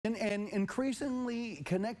In an increasingly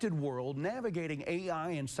connected world, navigating AI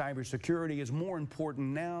and cybersecurity is more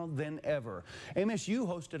important now than ever. MSU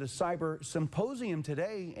hosted a Cyber Symposium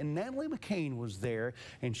today, and Natalie McCain was there,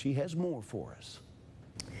 and she has more for us.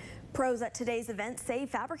 Pros at today's event say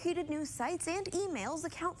fabricated news sites and emails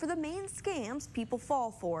account for the main scams people fall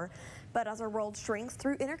for. But as our world shrinks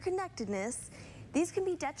through interconnectedness, these can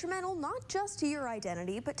be detrimental not just to your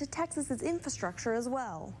identity, but to Texas's infrastructure as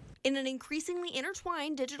well. In an increasingly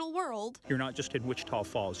intertwined digital world, you're not just in Wichita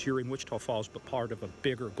Falls. You're in Wichita Falls, but part of a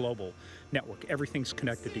bigger global network. Everything's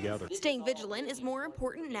connected together. Staying vigilant is more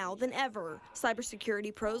important now than ever.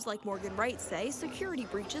 Cybersecurity pros like Morgan Wright say security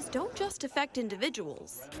breaches don't just affect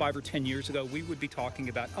individuals. 5 or 10 years ago, we would be talking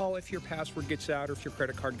about, oh, if your password gets out or if your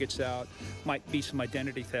credit card gets out, might be some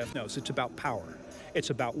identity theft. No, it's about power. It's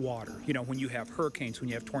about water. You know, when you have hurricanes, when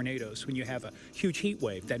you have tornadoes, when you have a huge heat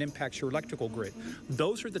wave that impacts your electrical grid,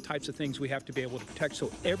 those are the types of things we have to be able to protect. So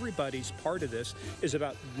everybody's part of this is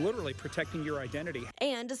about literally protecting your identity.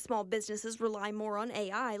 And as small businesses rely more on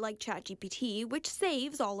AI like ChatGPT, which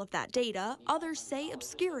saves all of that data, others say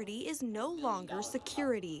obscurity is no longer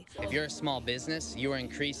security. If you're a small business, you are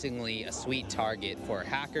increasingly a sweet target for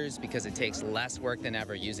hackers because it takes less work than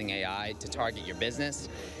ever using AI to target your business,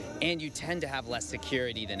 and you tend to have less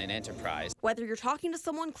security than an enterprise. Whether you're talking to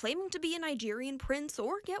someone claiming to be a Nigerian prince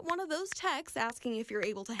or get one of those texts asking if you're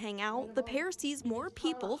able to hang out, the pair sees more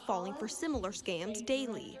people falling for similar scams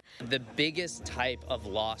daily. The biggest type of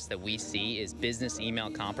loss that we see is business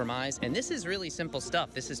email compromise, and this is really simple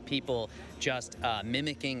stuff. This is people just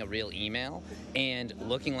mimicking a real email and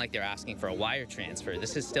looking like they're asking for a wire transfer.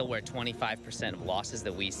 This is still where 25% of losses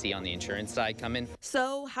that we see on the insurance side come in.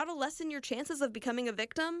 So, how to lessen your chances of becoming a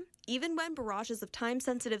victim? Even when barrages of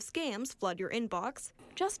time-sensitive scams flood your inbox,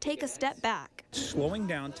 just take a step back. Slowing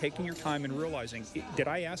down, taking your time and realizing, did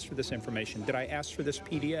I ask for this information? Did I ask for this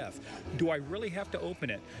PDF? Do I really have to open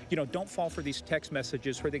it? You know, don't fall for these text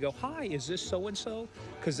messages where they go, hi, is this so-and-so?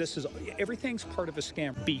 Because everything's part of a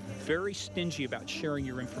scam. Be very stingy about sharing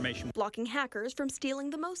your information. Blocking hackers from stealing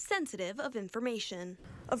the most sensitive of information.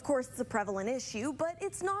 Of course, it's a prevalent issue, but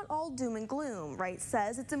it's not all doom and gloom. Wright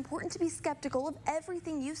says it's important to be skeptical of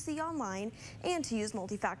everything you see online and to use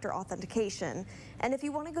multi-factor authentication. And if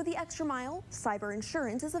you want to go the extra mile, cyber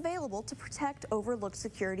insurance is available to protect overlooked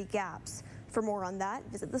security gaps. For more on that,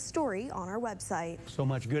 visit the story on our website. So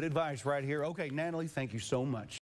much good advice right here. Okay, Natalie, thank you so much.